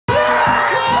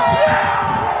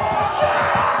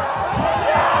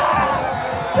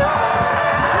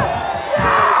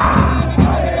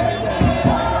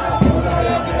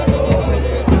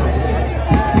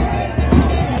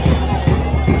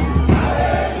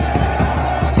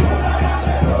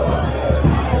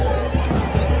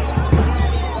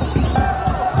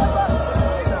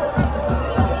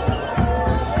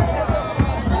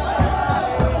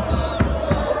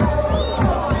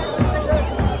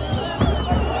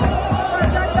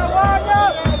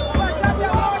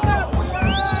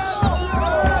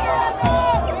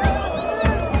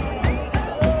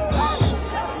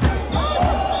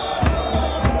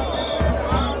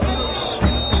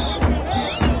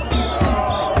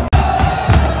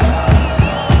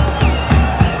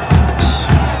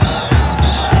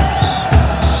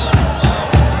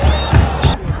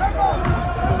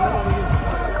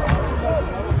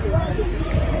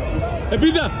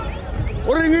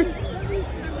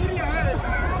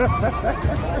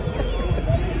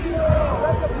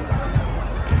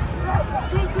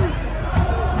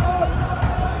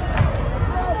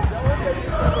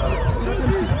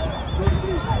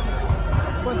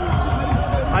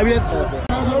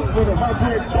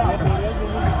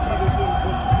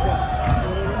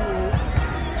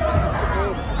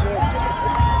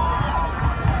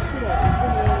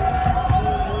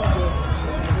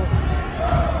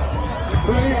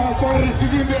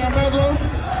Receiving their medals.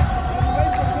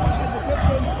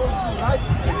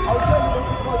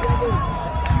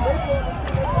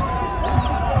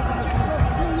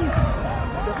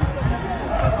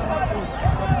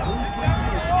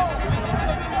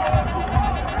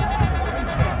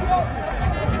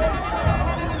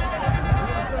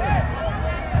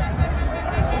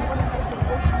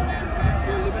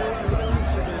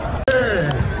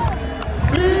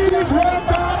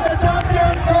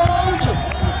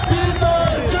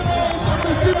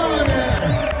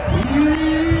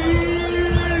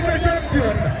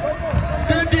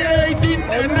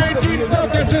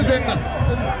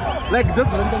 Like just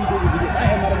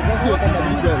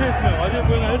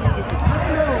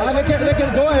they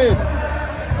can go ahead.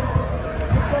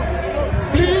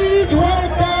 Please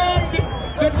welcome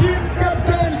the team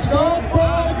captain, John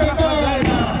Paul Gagana.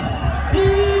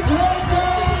 Please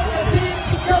welcome the team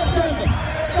captain,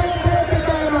 John Paul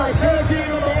Gagana, jersey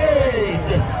number 8.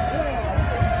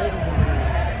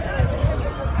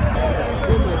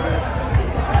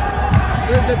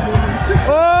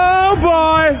 Oh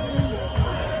boy!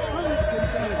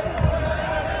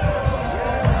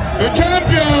 The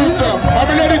champions,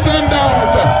 Mamelodi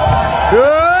Sundowns.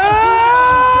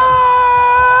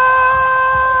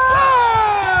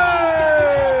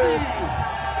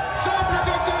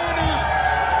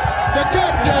 The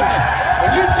captain,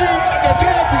 lifting the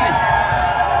trophy.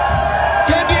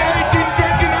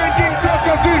 2018-2019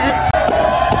 soccer season.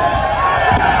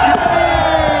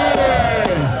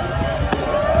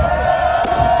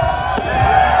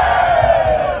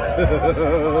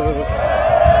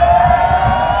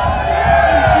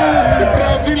 The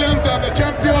Brazilians are the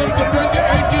champions of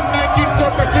 2018-19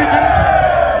 soccer season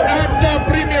and the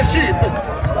Premiership.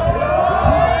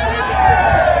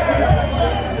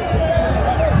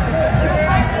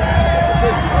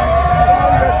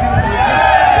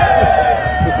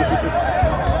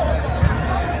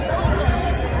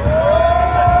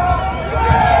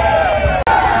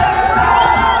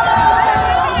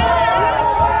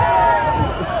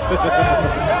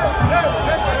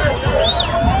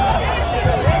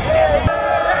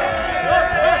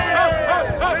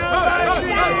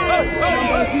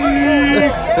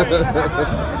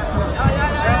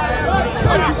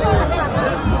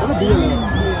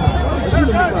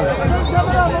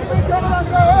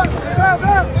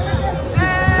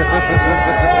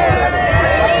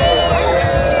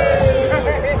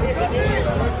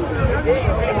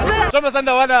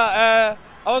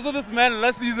 I was with this man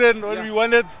last season when we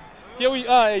won it. Here we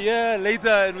are a year later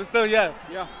and we're still here.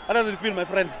 Yeah. How does it feel, my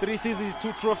friend? 3 seasons,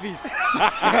 2 trophies.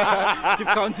 Keep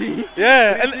counting.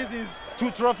 Yeah. 3 seasons,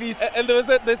 2 trophies. And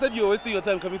they said you're wasting your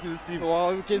time coming to this team.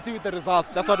 Well, we can see with the results.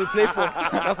 That's what we play for.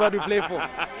 That's what we play for.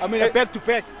 I mean, a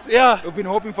back-to-back. Yeah. We've been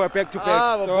hoping for a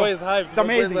back-to-back. The boys hyped. It's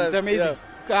amazing. It's amazing.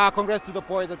 Yeah. Congrats to the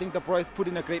boys. I think the boys put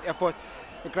in a great effort.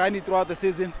 They grinded throughout the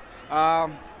season.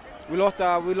 We lost the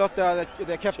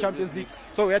CAF Champions League,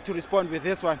 so we had to respond with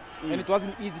this one, and it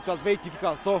wasn't easy. It was very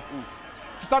difficult. So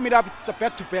to sum it up, it's a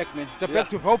back-to-back, man. It's a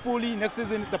back-to-back. Hopefully next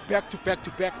season it's a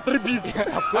back-to-back-to-back. Repeat.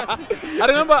 Of course. I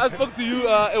remember I spoke to you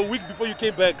a week before you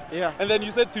came back. Yeah. And then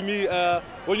you said to me,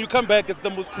 when you come back, it's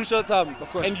the most crucial time. Of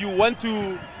course. And you want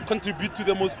to contribute to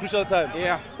the most crucial time.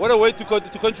 Yeah. What a way to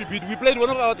contribute. We played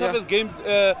one of our toughest games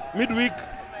midweek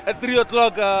at 3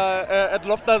 o'clock at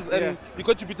Loftus, and you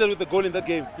contributed with the goal in that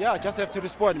game. Yeah, just have to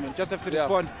respond, man. Just have to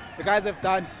respond. The guys have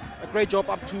done a great job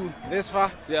up to this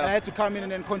far, and I had to come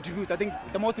in and contribute. I think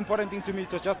the most important thing to me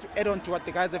was just to add on to what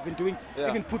the guys have been doing,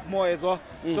 even put more as well.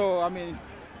 So, I mean,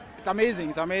 it's amazing.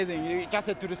 It's amazing. You just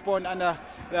had to respond under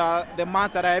the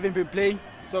months that I haven't been playing.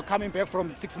 So coming back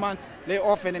from 6 months lay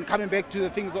off and then coming back to the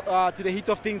things, to the heat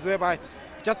of things, whereby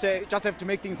just have to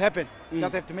make things happen.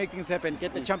 Just have to make things happen.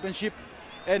 Get the championship.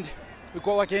 And we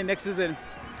go again next season.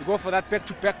 We go for that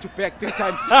back-to-back 3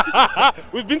 times.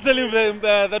 We've been telling them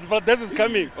that Valdez is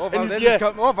coming.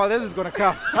 Valdez is going to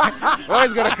come. Oh,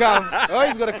 he's going to come. Oh,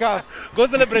 he's going to come. Go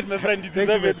celebrate, my friend. You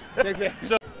deserve it. Thanks, man.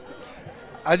 Sure.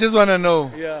 I just want to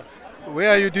know, where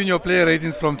are you doing your player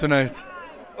ratings from tonight?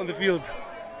 On the field.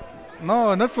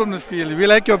 No, not from the field. We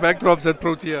like your backdrops at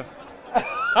Protea.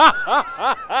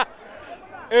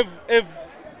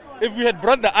 If we had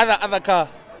brought the other car,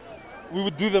 we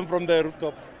would do them from the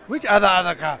rooftop. Which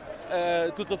other car?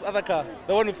 Tutlo's other car,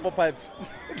 the one with 4 pipes.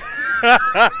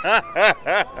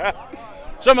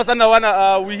 Shoma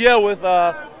Sandawana, we're here with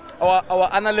our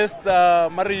analysts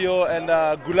Mario and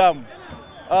Gulam.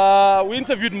 We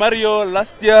interviewed Mario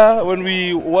last year when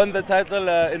we won the title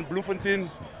in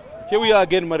Bloemfontein. Here we are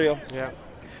again, Mario.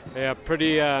 Yeah,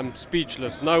 pretty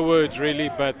speechless. No words really,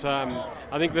 but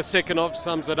I think the second half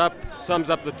sums up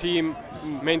the team,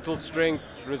 mental strength,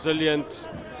 resilient,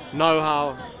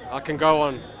 know-how. I can go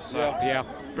on. So yeah,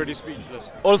 pretty speechless.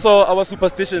 Also, our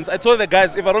superstitions. I told the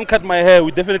guys, if I don't cut my hair,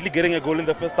 we're definitely getting a goal in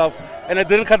the first half. And I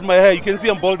didn't cut my hair. You can see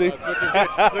I'm balding. It's looking good.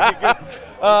 It's looking good.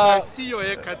 I see your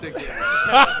hair cut again.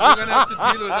 You're going to have to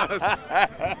deal with us.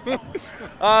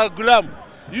 Gulam,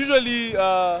 usually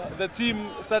the team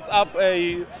sets up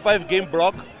a 5-game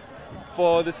block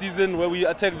for the season where we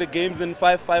attack the games in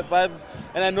 5-5-5s.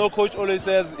 And I know coach always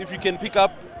says if you can pick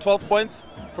up 12 points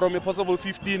from a possible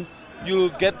 15, you'll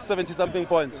get 70-something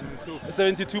points.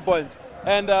 72 points.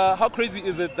 And how crazy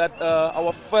is it that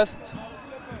our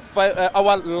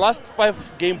last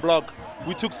 5-game block,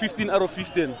 we took 15 out of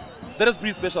 15. That is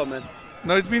pretty special, man.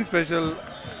 No, it's been special.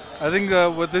 I think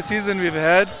with the season we've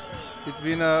had, it's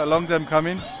been a long time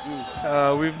coming.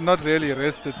 We've not really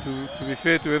rested, to be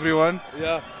fair to everyone.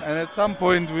 Yeah. And at some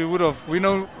point we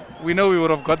know we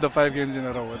would have got the 5 games in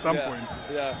a row at some point.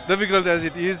 Yeah. Difficult as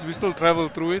it is, we still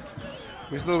traveled through it.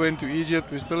 We still went to Egypt,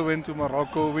 we still went to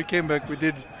Morocco. We came back, we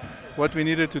did what we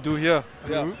needed to do here.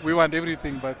 Yeah. We want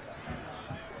everything, but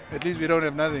at least we don't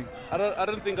have nothing. I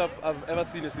don't think I've ever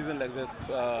seen a season like this.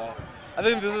 I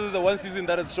think this is the one season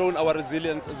that has shown our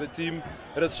resilience as a team.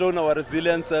 It has shown our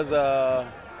resilience as an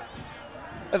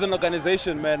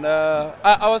organization, man.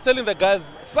 I was telling the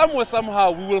guys,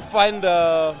 somehow we will find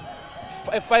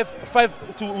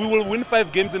we will win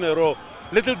 5 games in a row.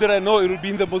 Little did I know it would be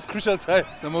in the most crucial time.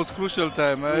 The most crucial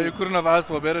time. You couldn't have asked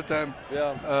for a better time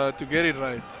to get it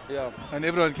right. Yeah. And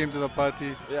everyone came to the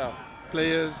party. Yeah.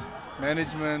 Players,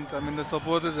 management. I mean, the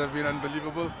supporters have been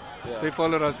unbelievable. Yeah. They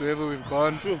followed us wherever we've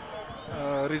gone. True.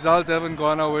 Results haven't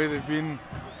gone our way. They've been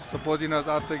supporting us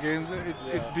after games.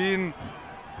 It's been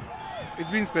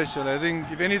special. I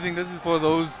think, if anything, this is for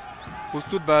those who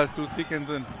stood by us through thick and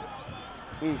thin.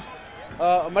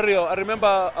 Mario, I remember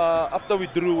after we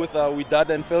drew with Wydad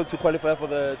and failed to qualify for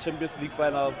the Champions League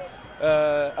final,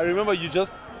 I remember you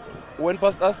just went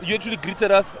past us. You actually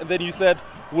greeted us and then you said,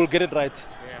 we'll get it right.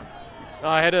 Yeah.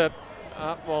 I had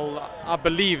I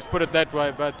believed, put it that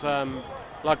way, but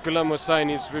like Gulam was saying,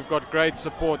 we've got great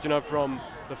support, from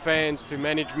the fans to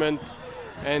management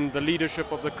and the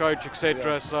leadership of the coach,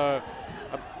 etc. So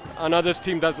I know this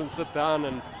team doesn't sit down,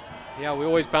 and we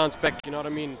always bounce back. You know what I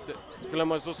mean? Gulam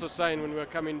was also saying when we were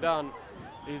coming down,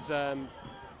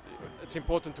 it's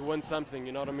important to win something.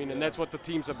 You know what I mean? And that's what the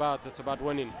team's about. It's about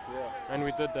winning. Yeah. And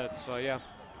we did that. So yeah.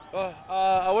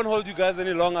 I won't hold you guys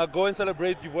any longer. Go and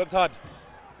celebrate. You've worked hard.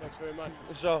 Thanks very much.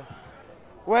 Sure.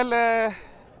 Well,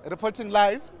 reporting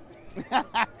live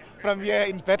from here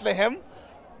in Bethlehem,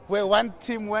 where one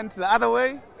team went the other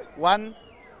way,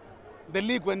 the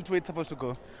league went where it's supposed to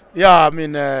go. Yeah, I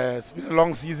mean, it's been a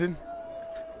long season,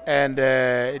 and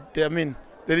I mean,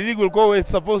 the league will go where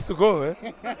it's supposed to go. Eh?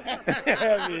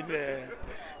 I mean,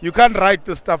 you can't write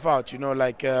this stuff out, no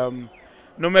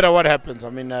matter what happens. I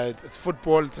mean, it's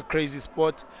football, it's a crazy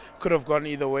sport, could have gone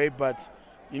either way, but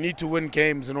you need to win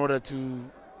games in order to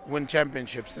win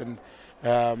championships, and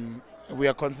we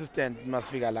are consistent,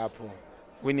 Masfika Lapo,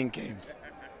 winning games.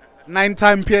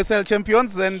 9-time PSL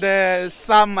champions, and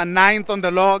some are 9th on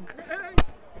the log.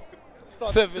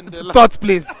 7. Thoughts,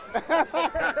 please.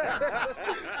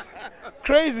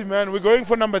 Crazy, man. We're going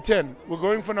for number 10. We're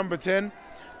going for number 10.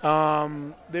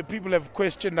 The people have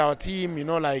questioned our team,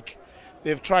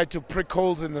 they've tried to prick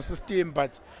holes in the system,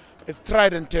 but it's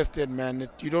tried and tested, man.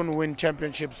 You don't win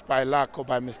championships by luck or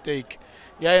by mistake.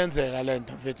 They're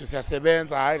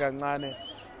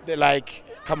like,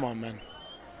 come on, man.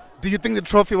 Do you think the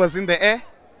trophy was in the air?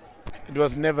 It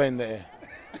was never in the air.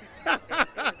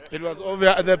 It was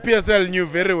over. The PSL knew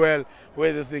very well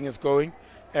where this thing is going.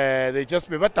 They just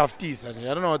be but taftis. I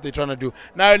don't know what they're trying to do.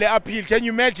 Now the appeal. Can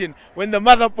you imagine when the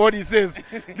mother body says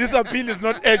this appeal is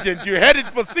not urgent? You had it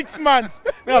for 6 months.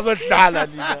 Wait,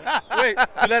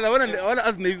 Tulani, I want to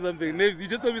ask Naves something. Naves, you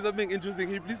just told me something interesting.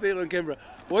 Can you please say it on camera?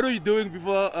 What were you doing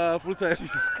before full time?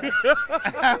 Jesus Christ.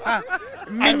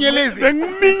 Minyelezi.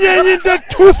 Minye into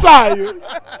tusayo.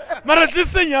 Mara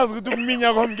lisenyazi ukuthi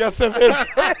ukuminya kwami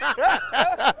kuyasebenza.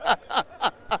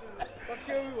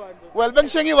 Well,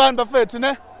 bengishengi one bafethu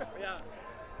ne? Yeah.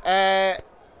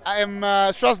 I am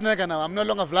Schwarzenegger now. I'm no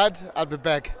longer Vlad. I'll be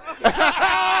back.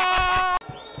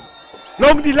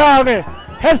 Long di lange.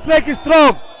 Hashtag is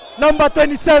strong. number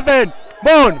 27.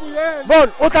 Bon,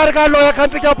 utarga loya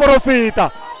kantika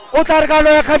profita. Utarga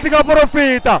loya kantika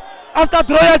profita. After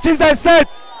Troya Chiefs I said,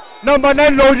 number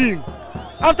 9 loading.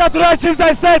 After Troya Chiefs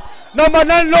I said, number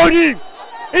 9 loading.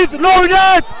 It's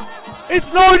loaded.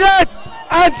 It's loaded.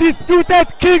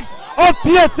 Undisputed kings of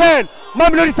PSL.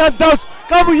 Mamelodi Sundowns.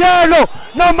 Kabuyelo.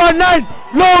 Number 9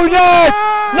 loaded.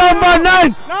 Number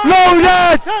 9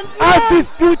 loaded.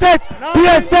 Undisputed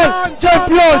PSL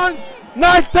champions.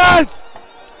 9 times.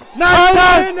 9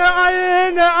 times.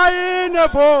 Ayene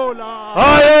bola.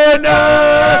 Ayene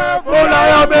bola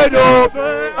ya medo.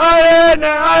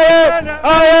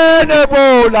 Ayene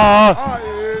bola.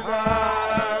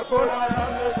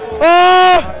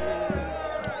 Oh.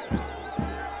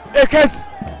 Hey, kids,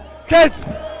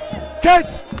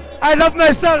 I love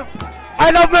myself.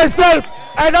 I love myself.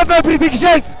 I love my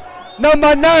predictions.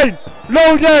 Number 9,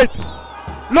 loaded.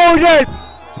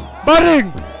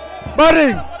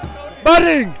 Barring.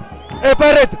 Hey,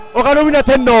 Barret, Okanowina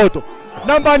 10 noto.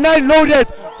 Number 9, loaded.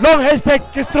 Long hashtag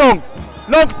is strong.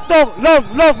 Long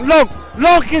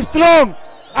is strong.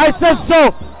 I said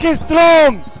so. Is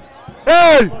strong.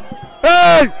 Hey,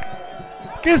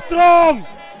 is strong.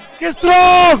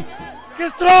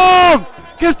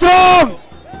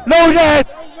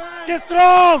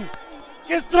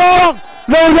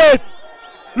 Loaded.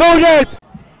 Loaded.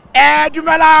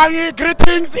 Dumalangi,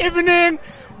 greetings, evening,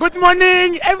 good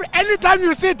morning. Anytime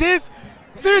you see this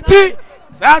city,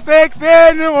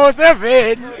 Sasexen was a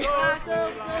vein.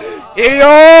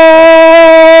 Iyo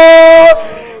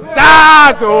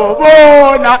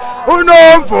Sazobona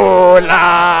unomvola.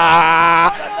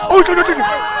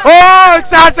 Oh,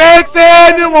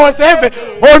 Sasexen was a vein.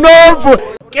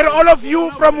 Unomvola. Get all of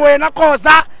you from Wena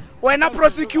Koza, Wena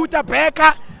Prosecutor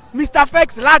Becker, Mr.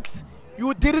 Fex Lux,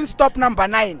 you didn't stop number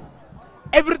 9.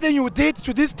 Everything you did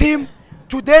to this team,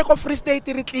 today ko Free State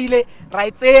Ritlile,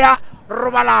 right there,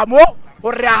 Robalamo,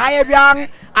 Orehaye Biang,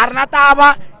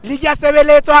 Arnataba, Liga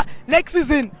Sebeletwa, next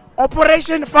season,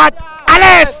 Operation Fat,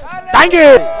 Alice! Thank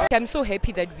you! I'm so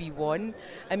happy that we won.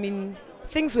 I mean,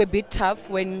 things were a bit tough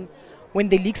when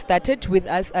the league started with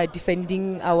us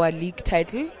defending our league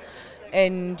title.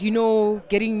 And you know,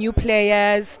 getting new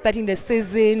players, starting the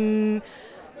season,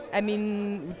 I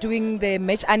mean, doing the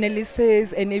match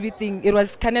analysis and everything, it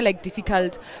was kind of like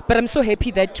difficult. But I'm so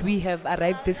happy that we have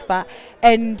arrived this far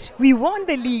and we won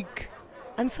the league.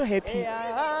 I'm so happy.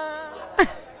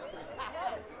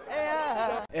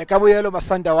 Kabuyelo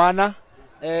Masandawana.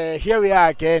 Here we are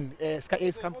again.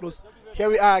 Come close. Here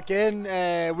we are again.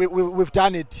 We've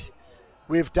done it.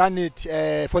 We've done it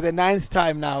for the 9th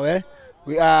time now.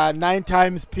 We are 9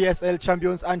 times PSL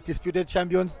champions, undisputed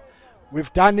champions.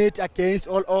 We've done it against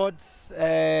all odds,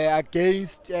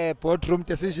 against boardroom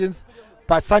decisions,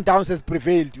 but Sundowns has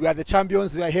prevailed. We are the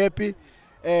champions. We are happy.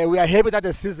 We are happy that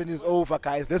the season is over,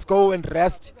 guys. Let's go and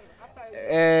rest,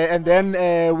 and then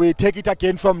we take it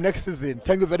again from next season.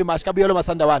 Thank you very much. Kabuyelo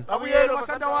Masandawana.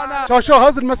 Joshua,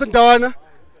 how's it, Masandawana?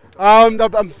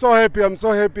 I'm so happy. I'm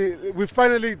so happy. We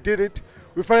finally did it.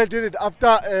 We finally did it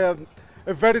after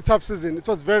a very tough season. It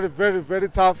was very, very, very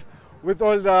tough with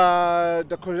all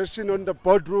the congestion on the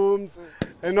boardrooms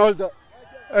and all the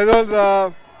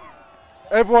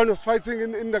everyone was fighting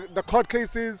in the court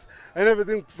cases and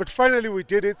everything. But finally we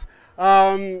did it.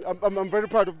 I'm very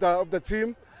proud of the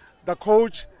team, the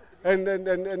coach, and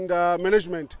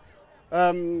management.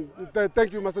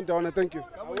 Thank you, Masandawana. Thank you.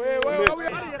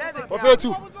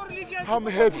 I'm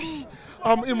happy.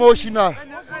 I'm emotional.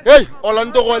 Hey,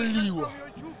 Orlando Waliwa.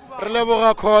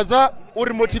 Relevora Koza,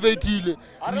 or motivated. We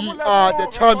are the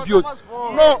champions.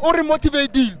 No, or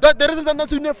motivated. That the reason that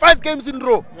we win 5 games in a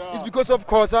row is because of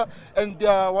Koza and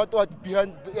what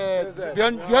behind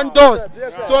doors.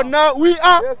 So now we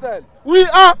are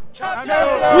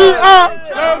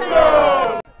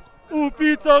champions.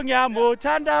 Upito nyamo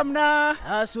tandamna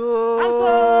aso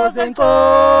zenko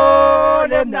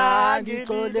lemna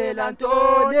ngikole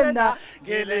lanto lemna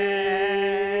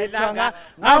gele tanga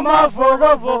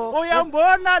ngamavogovo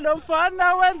uyambona lo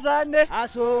mfana wenzane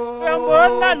aso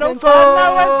uyambona lo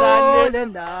mfana wenzane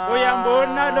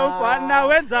uyambona lo mfana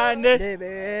wenzane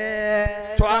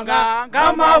twanga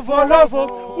ngamavolovo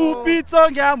upito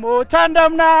nyamo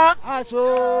tandamna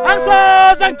aso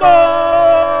zenko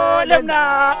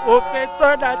lemna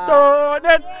Petona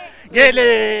tonen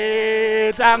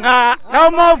gele tanga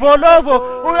kama volovo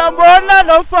uyambona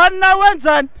lo mfana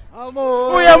wenzani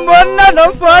uyambona lo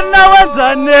mfana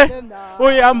wenzane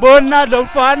uyambona lo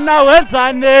mfana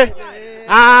wenzane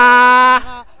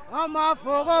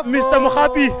Mr.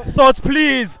 Mohapi, thoughts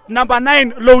please. Number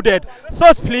 9 loaded.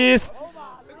 Thoughts please.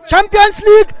 Champions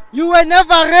League, you were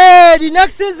never ready.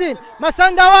 Next season,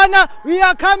 Masandawana, we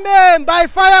are coming by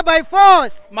fire, by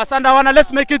force. Masandawana,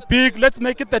 let's make it big. Let's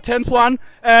make it the 10th one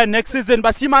next season.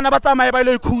 They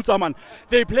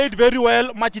played very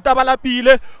well. Majita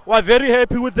Balapile were very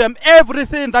happy with them.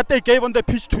 Everything that they gave on the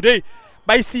pitch today.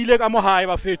 By Sile Kamohai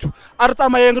Bafetu.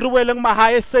 Artamayeng Ruweleng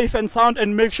Mahai safe and sound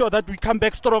and make sure that we come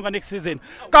back stronger next season.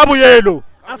 Kabuyelo.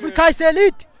 Africa is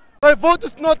elite. My vote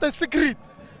is not a secret.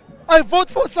 I vote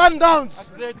for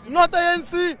Sundowns, not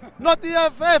ANC, not the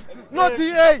EFF, not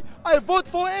the A. I vote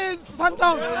for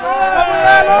Sundowns.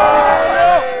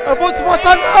 I vote for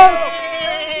Sundowns.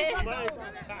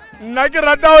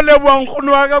 Nakiratao lebuang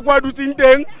kunuaga kwa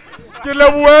dutinteng.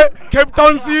 Kilebuwe Cape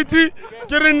Town City.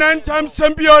 Kiri 9 times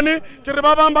champion. Kiri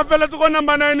baba mbafela tuko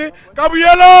number 9.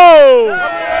 Kabuyelo.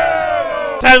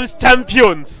 Times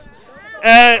champions.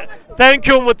 Thank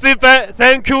you, Mutsipe.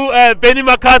 Thank you, Benny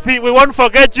McCarthy. We won't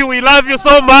forget you. We love you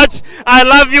so much. I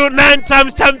love you, 9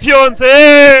 times champions.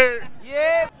 Hey.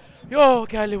 Yeah. Yo,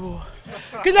 Kalibu.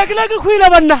 Kila kuila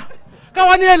banda.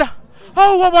 Kawaniela.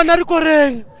 Oh, wabana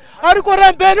rikoreng.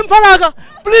 Arikoreng Benny Mpalaga.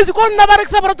 Please, kon na barek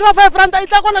sabra tu 5 rand.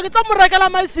 Ita kon na kita murakala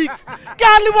my 6.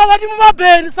 Kalibu wadi mwa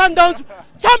Ben Sundowns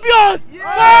champions.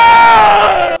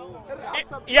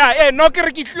 Yeah, no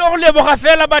kere ki tlo le boga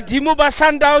fela ba dimo ba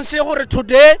Sundowns gore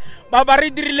today ba ba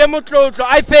re dirile motlotlo.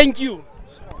 I thank you.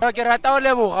 Ke rata o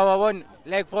leboga ba bona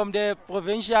like from the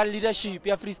provincial leadership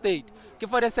ya Free State. Ke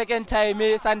for the second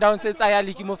time Sundowns e tsaya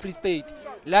league mo Free State.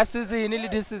 Last season le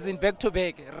this season back to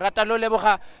back. Rata lo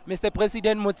leboga Mr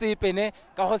President Motsepe ne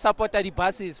ka go supporta di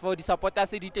buses for the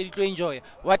supporters di tlo enjoy.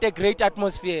 What a great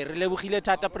atmosphere. Re lebogile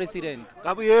thata president.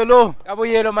 Kabuyelo.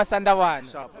 Kabuyelo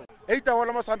Masandawana.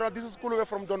 This is Kuluwe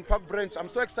from Don Park branch. I'm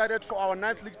so excited for our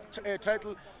 9th league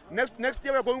title. Next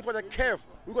year we're going for the CAF.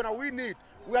 We're gonna win it.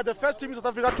 We are the first team in South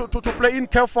Africa to play in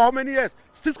CAF for how many years?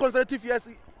 6 consecutive years.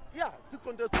 Yeah, 6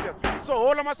 consecutive years. So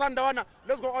all of Masandawana,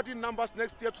 let's go out in numbers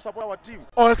next year to support our team.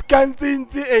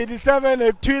 Oskantinti 87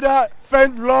 at Twitter,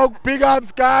 fan vlog, big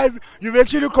ups guys. You've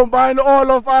actually combined all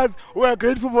of us. We are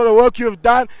grateful for the work you've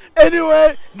done.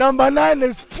 Anyway, number 9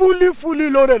 is fully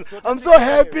loaded. I'm so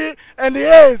happy. And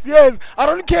yes, I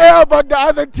don't care about the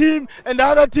other team and the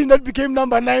other team that became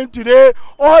number 9 today.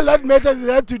 All that matters is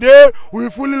that today we're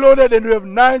fully loaded and we have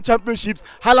 9 championships.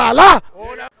 Halala!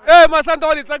 Hey,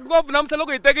 Masandawana is like go from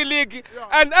the league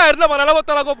and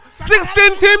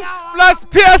 16 teams plus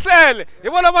PSL.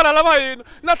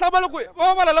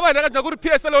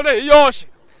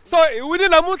 So we need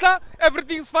Namuta,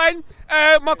 everything's fine.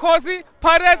 Makosi,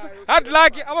 Paris, had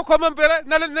luck. I'm coming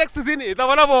next season.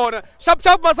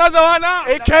 Sharp Masandawana.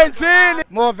 I can't see.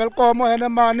 More welcome and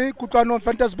money. Kutano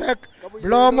Fantasback,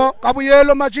 Blomo,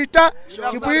 Kabuyelo Majita,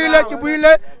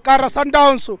 Kibwile, Kara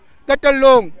Sundowns. Get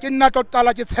along, Kinato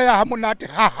Tala Jitsaya Hamunati.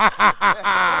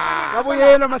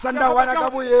 Kabuyelo Masandawana,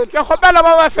 Kabuyelo. Hopela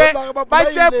Bawafe,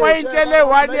 Bache Point,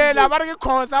 1 year, Lavari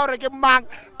Cosa, or a man.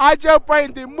 I just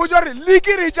point the major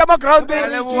leaky rich about ground,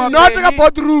 not a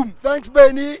boardroom. Thanks,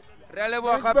 Benny.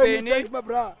 Thanks, my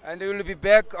bro. And we will be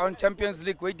back on Champions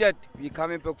League. Wait that we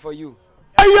coming back for you.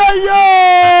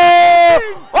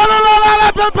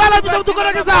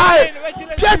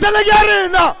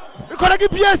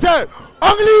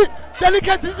 Only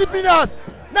delicate discipliners,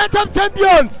 9-time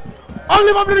champions,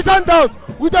 only Mamelodi Sundowns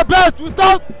with the best,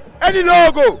 without any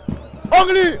logo.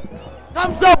 Only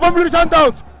thumbs up, Mamelodi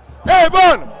Sundowns. Hey,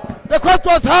 man, the quest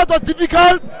was hard, was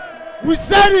difficult. We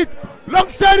said it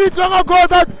long ago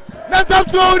that 9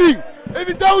 times glory.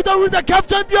 Even though we don't win the CAF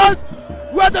champions,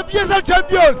 we are the PSL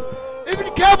champions.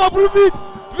 Even CAF approve it,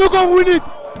 we go win it.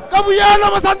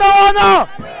 Kabuyelo Masandawana.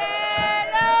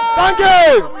 Thank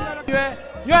you.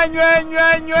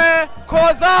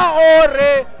 Koza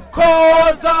ore,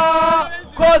 koza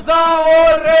ore, koza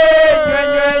ore.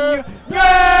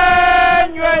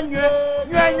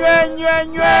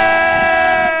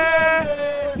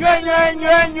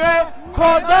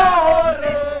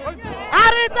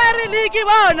 Aritari ligi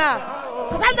bona.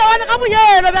 Sundowns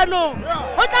Kabuyelo bano.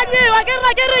 Hotanyiwa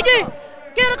keriki.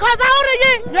 Koza ore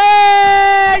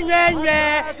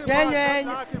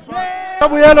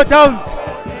Kabuyelo Downs.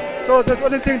 So that's the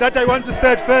only thing that I want to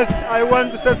say first. I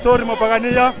want to say sorry,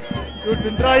 Mapagania. You've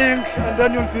been trying and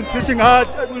then you've been pushing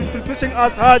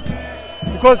us hard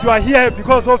because you are here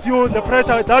because of you. The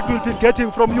pressure that we've been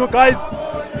getting from you guys,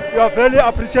 you are very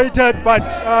appreciated. But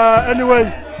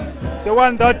anyway, the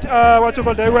one that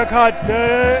they work hard,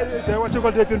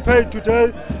 they've been paid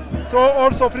today. So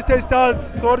also Free State Stars,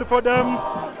 sorry for them.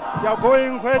 They are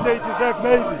going where they deserve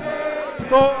maybe.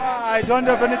 So I don't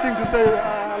have anything to say.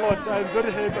 I'm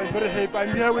very happy.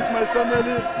 I'm here with my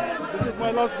family. This is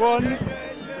my last born.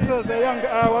 says the young,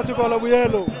 what you call a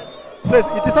Buyelo. Says,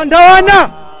 it is Sandawana!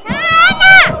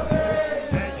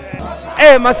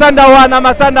 Hey,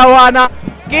 Masandawana,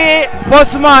 ki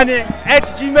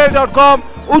bossmoney@gmail.com.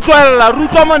 Utwala,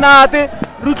 Ruto Monate,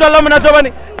 Ruto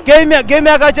Lomanatobani, game ya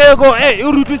kachego, hey,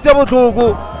 urutwise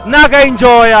botlhoko, naka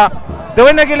enjoya. The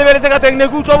winner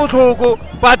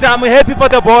but I'm happy for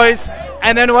the boys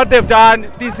and then what they've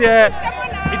done this year.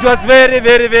 It was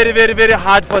very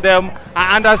hard for them.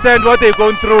 I understand what they're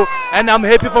going through and I'm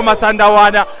happy for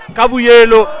Masandawana.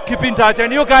 Kabuyelo, keep in touch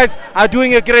and you guys are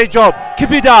doing a great job.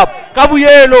 Keep it up.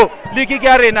 Kabuyelo, Ligi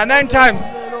Arena 9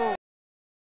 times.